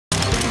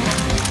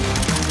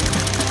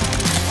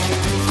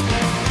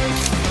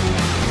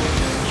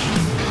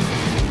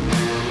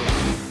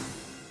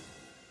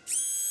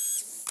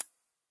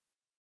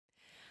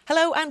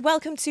Hello and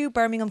welcome to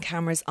Birmingham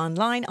Cameras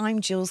Online. I'm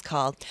Jules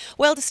Call.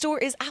 Well, the store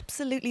is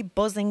absolutely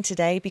buzzing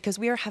today because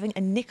we are having a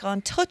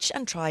Nikon Touch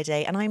and Try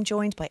Day, and I'm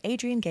joined by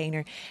Adrian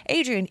Gaynor.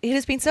 Adrian, it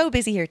has been so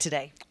busy here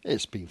today.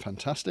 It's been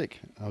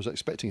fantastic. I was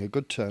expecting a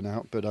good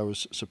turnout, but I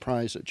was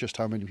surprised at just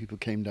how many people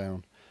came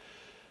down.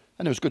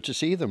 And it was good to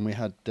see them. We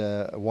had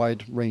a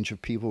wide range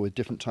of people with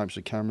different types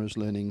of cameras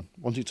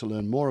wanting to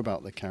learn more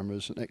about the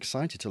cameras and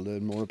excited to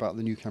learn more about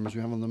the new cameras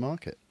we have on the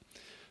market.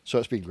 So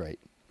it's been great.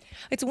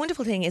 It's a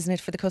wonderful thing, isn't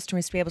it, for the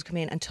customers to be able to come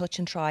in and touch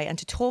and try and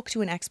to talk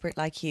to an expert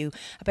like you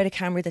about a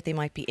camera that they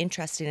might be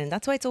interested in.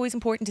 That's why it's always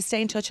important to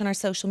stay in touch on our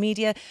social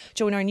media,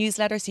 join our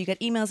newsletter so you get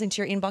emails into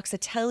your inbox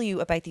that tell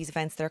you about these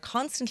events that are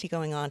constantly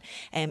going on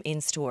in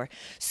store.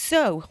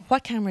 So,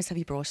 what cameras have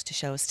you brought to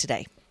show us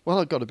today? Well,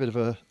 I've got a bit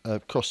of a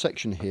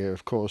cross-section here.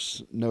 Of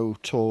course, no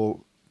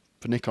tour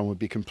for Nikon would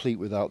be complete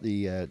without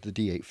the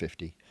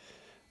D850.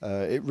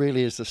 It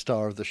really is the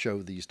star of the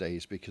show these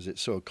days because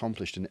it's so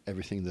accomplished in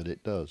everything that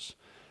it does.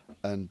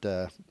 And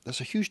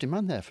there's a huge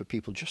demand there for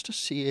people just to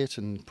see it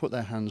and put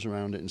their hands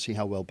around it and see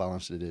how well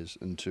balanced it is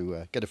and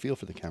to get a feel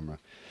for the camera.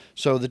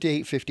 So the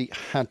D850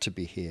 had to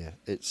be here.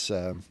 It's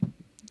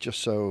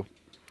just so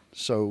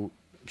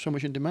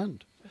much in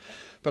demand.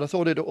 But I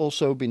thought it'd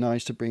also be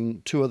nice to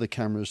bring two other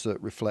cameras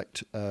that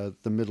reflect the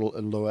middle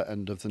and lower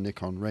end of the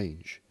Nikon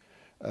range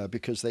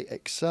because they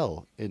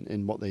excel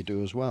in what they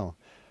do as well.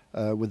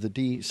 With the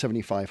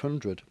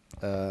D7500,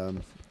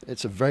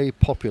 it's a very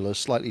popular,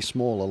 slightly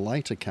smaller,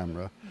 lighter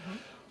camera.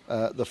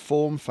 The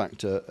form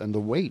factor and the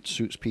weight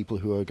suits people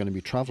who are going to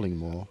be traveling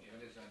more.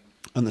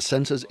 And the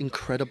sensor's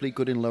incredibly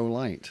good in low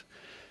light.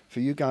 For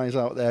you guys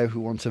out there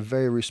who want a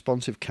very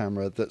responsive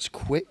camera that's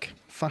quick,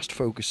 fast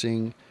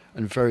focusing,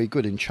 and very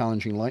good in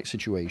challenging light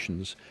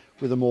situations,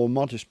 with a more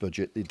modest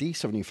budget, the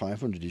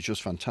D7500 is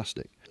just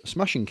fantastic. A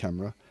smashing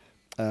camera.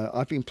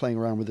 I've been playing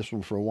around with this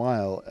one for a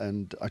while,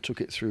 and I took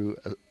it through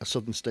a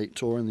Southern State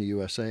tour in the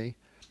USA.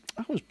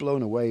 I was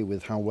blown away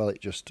with how well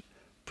it just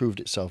proved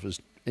itself as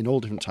in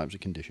all different types of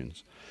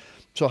conditions.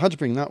 So I had to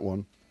bring that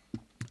one.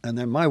 And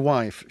then my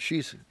wife,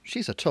 she's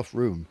a tough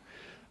room.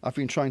 I've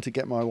been trying to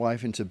get my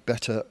wife into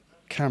better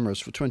cameras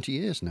for 20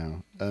 years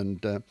now.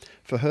 And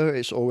for her,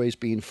 it's always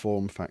been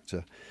form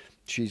factor.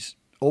 She's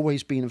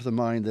always been of the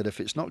mind that if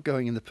it's not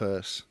going in the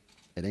purse,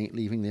 it ain't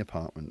leaving the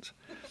apartment.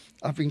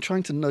 I've been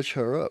trying to nudge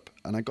her up,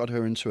 and I got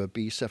her into a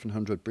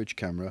B700 bridge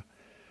camera.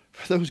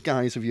 For those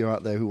guys of you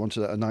out there who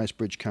wanted a nice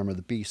bridge camera,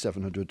 the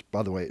B700,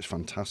 by the way, it's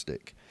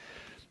fantastic.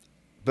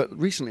 But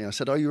recently I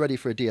said, are you ready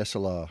for a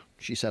DSLR?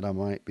 She said I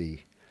might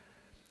be.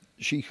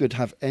 She could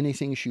have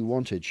anything she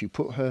wanted. She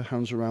put her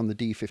hands around the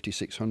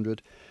D5600,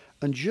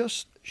 and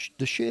just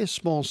the sheer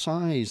small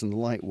size and the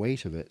light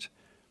weight of it,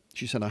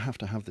 she said, I have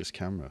to have this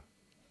camera.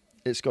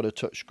 It's got a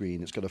touch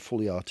screen. It's got a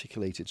fully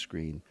articulated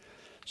screen.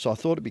 So I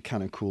thought it'd be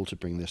kind of cool to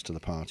bring this to the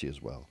party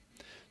as well.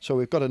 So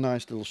we've got a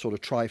nice little sort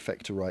of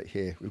trifecta right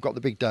here. We've got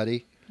the Big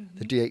Daddy,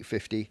 the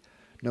D850.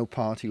 No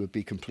party would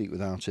be complete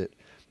without it.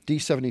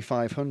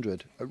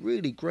 D7500, a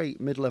really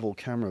great mid-level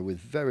camera with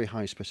very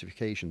high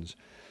specifications.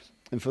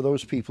 And for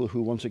those people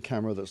who want a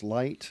camera that's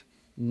light,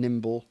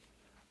 nimble,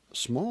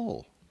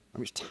 small, I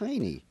mean, it's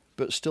tiny,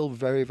 but still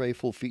very, very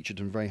full-featured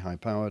and very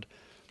high-powered,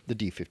 the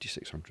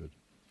D5600.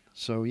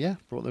 So yeah,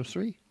 brought those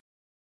three.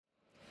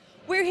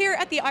 We're here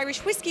at the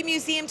Irish Whiskey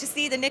Museum to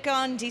see the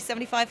Nikon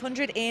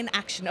D7500 in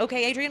action.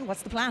 Okay, Adrian,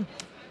 what's the plan?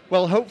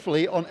 Well,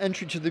 hopefully on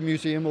entry to the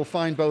museum we'll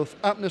find both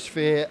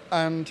atmosphere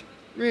and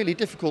really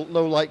difficult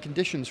low light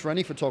conditions for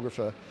any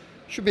photographer.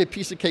 Should be a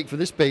piece of cake for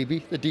this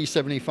baby, the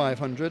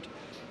D7500.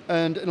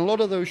 And in a lot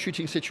of those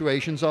shooting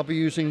situations I'll be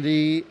using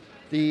the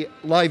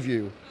live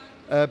view.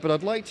 But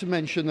I'd like to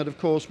mention that, of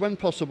course, when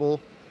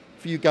possible,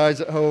 for you guys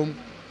at home,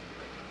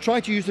 try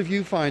to use the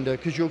viewfinder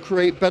because you'll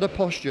create better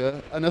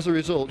posture, and as a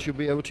result you'll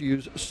be able to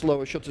use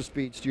slower shutter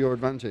speeds to your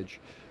advantage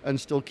and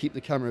still keep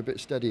the camera a bit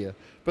steadier.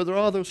 But there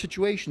are those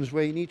situations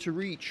where you need to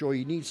reach or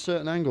you need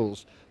certain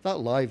angles. That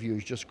live view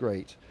is just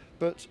great.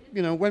 But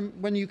you know,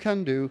 when you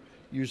can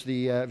use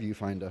the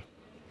viewfinder.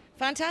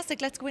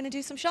 Fantastic. Let's go in and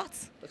do some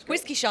shots.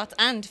 Whiskey shots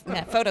and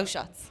photo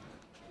shots.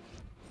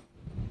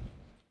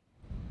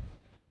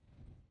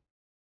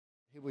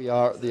 Here we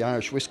are at the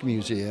Irish Whiskey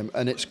Museum,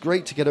 and it's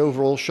great to get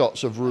overall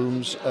shots of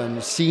rooms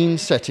and scene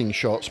setting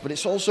shots, but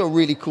it's also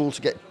really cool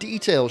to get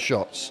detail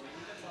shots.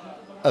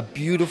 A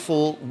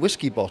beautiful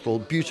whiskey bottle,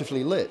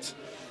 beautifully lit.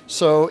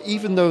 So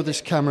even though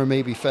this camera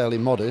may be fairly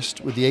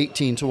modest, with the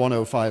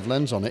 18-105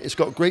 lens on it, it's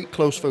got great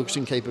close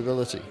focusing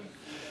capability.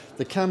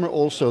 The camera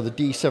also, the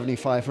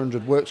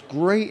D7500, works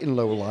great in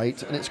low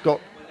light, and it's got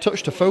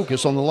touch to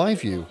focus on the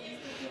live view.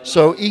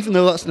 So even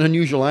though that's an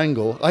unusual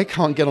angle, I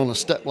can't get on a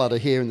stepladder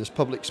here in this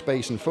public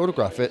space and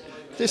photograph it.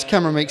 This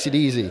camera makes it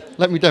easy.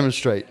 Let me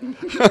demonstrate.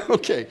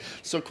 Okay,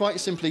 so quite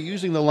simply,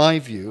 using the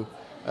live view,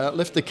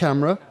 lift the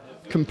camera,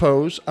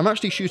 compose. I'm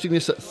actually shooting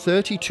this at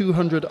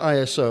 3200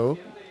 ISO.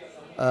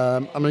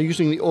 I'm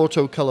using the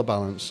auto color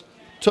balance.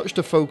 Touch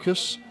to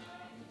focus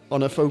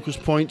on a focus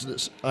point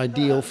that's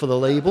ideal for the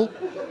label,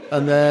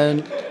 and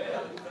then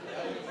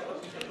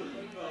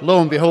lo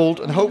and behold,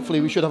 and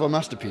hopefully we should have a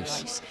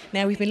masterpiece. Right.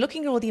 Now, we've been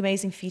looking at all the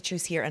amazing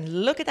features here,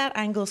 and look at that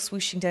angle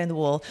swooshing down the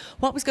wall.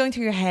 What was going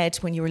through your head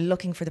when you were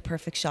looking for the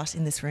perfect shot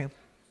in this room?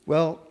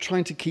 Well,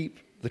 trying to keep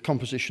the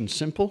composition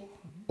simple,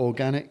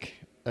 organic,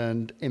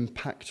 and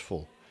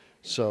impactful.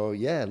 So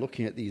yeah,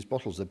 looking at these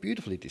bottles, they're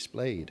beautifully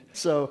displayed.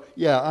 So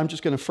yeah, I'm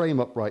just going to frame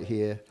up right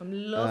here. I'm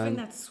loving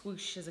that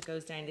swoosh as it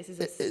goes down. This is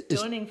a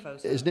stunning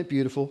photo. Isn't it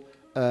beautiful?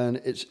 And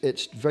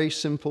it's very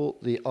simple.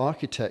 The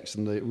architects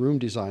and the room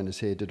designers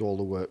here did all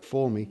the work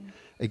for me.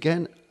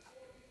 Again,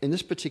 in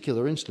this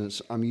particular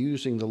instance, I'm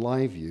using the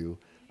live view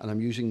and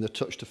I'm using the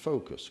touch to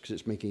focus because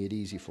it's making it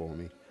easy for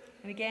me.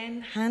 And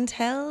again,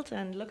 handheld,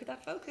 and look at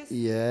that focus.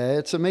 Yeah,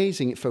 it's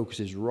amazing. It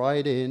focuses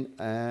right in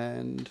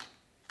and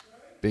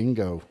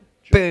bingo.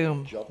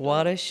 Boom.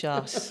 What a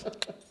shot.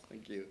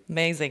 Thank you.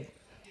 Amazing.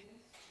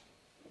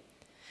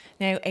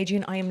 Now,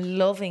 Adrian, I am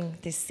loving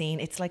this scene.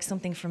 It's like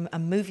something from a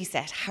movie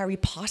set, Harry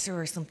Potter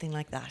or something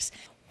like that.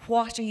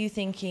 What are you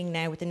thinking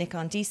now with the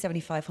Nikon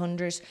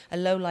D7500, a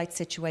low light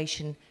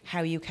situation? How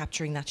are you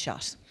capturing that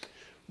shot?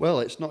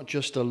 Well, it's not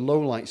just a low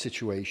light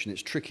situation.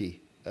 It's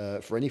tricky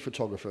for any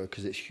photographer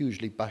because it's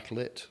hugely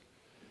backlit.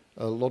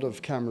 A lot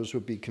of cameras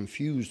would be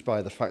confused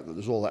by the fact that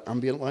there's all that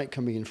ambient light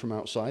coming in from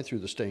outside through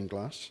the stained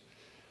glass.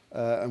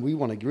 And we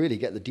want to really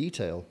get the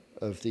detail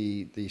of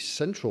the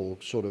central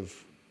sort of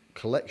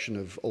collection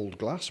of old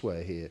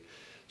glassware here.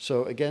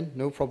 So again,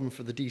 no problem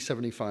for the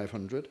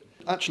D7500.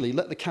 Actually,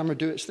 let the camera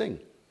do its thing.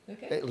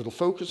 Okay. It'll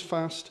focus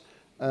fast.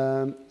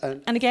 And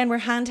again, we're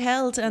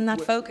handheld and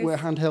that focus? We're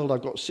handheld.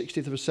 I've got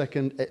 60th of a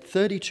second at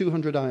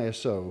 3200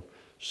 ISO,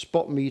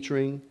 spot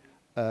metering,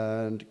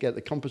 and get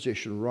the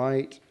composition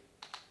right.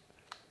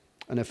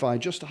 And if I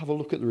just have a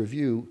look at the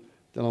review,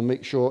 then I'll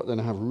make sure then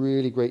I have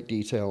really great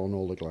detail on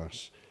all the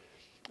glass.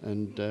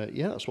 And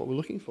yeah, that's what we're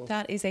looking for.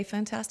 That is a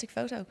fantastic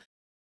photo.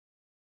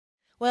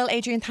 Well,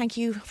 Adrian, thank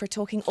you for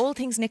talking all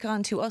things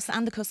Nikon to us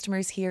and the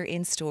customers here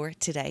in store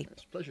today.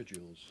 It's a pleasure,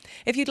 Jules.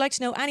 If you'd like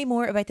to know any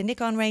more about the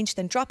Nikon range,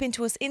 then drop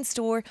into us in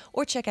store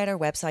or check out our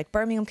website,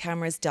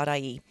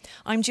 birminghamcameras.ie.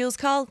 I'm Jules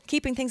Call,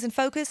 keeping things in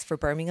focus for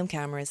Birmingham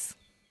Cameras.